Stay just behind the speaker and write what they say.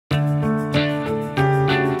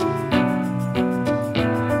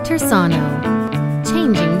Tersano,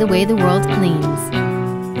 changing the way the world cleans.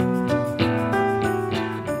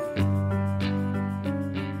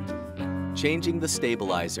 Changing the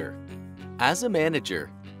stabilizer. As a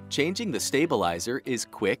manager, changing the stabilizer is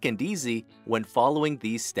quick and easy when following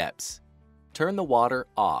these steps. Turn the water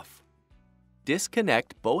off.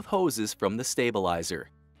 Disconnect both hoses from the stabilizer.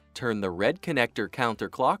 Turn the red connector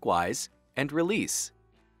counterclockwise and release.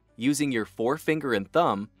 Using your forefinger and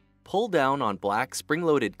thumb, pull down on black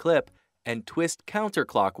spring-loaded clip and twist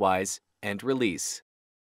counterclockwise and release.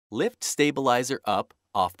 Lift stabilizer up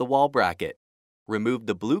off the wall bracket. Remove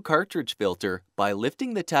the blue cartridge filter by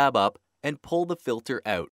lifting the tab up and pull the filter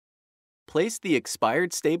out. Place the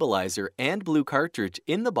expired stabilizer and blue cartridge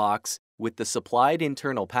in the box with the supplied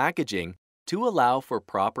internal packaging to allow for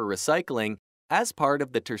proper recycling as part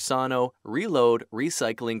of the Tersano Reload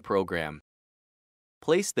Recycling Program.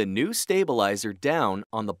 Place the new stabilizer down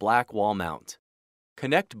on the black wall mount.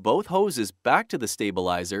 Connect both hoses back to the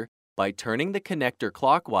stabilizer by turning the connector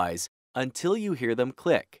clockwise until you hear them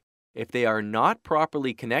click. If they are not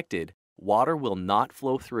properly connected, water will not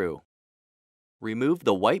flow through. Remove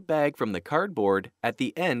the white bag from the cardboard at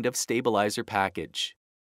the end of stabilizer package.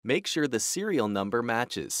 Make sure the serial number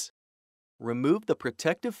matches. Remove the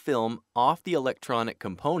protective film off the electronic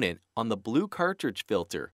component on the blue cartridge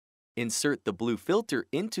filter. Insert the blue filter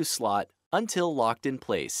into slot until locked in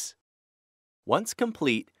place. Once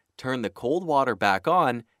complete, turn the cold water back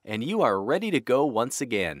on and you are ready to go once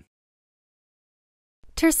again.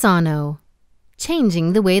 Tersano,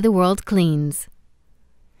 changing the way the world cleans.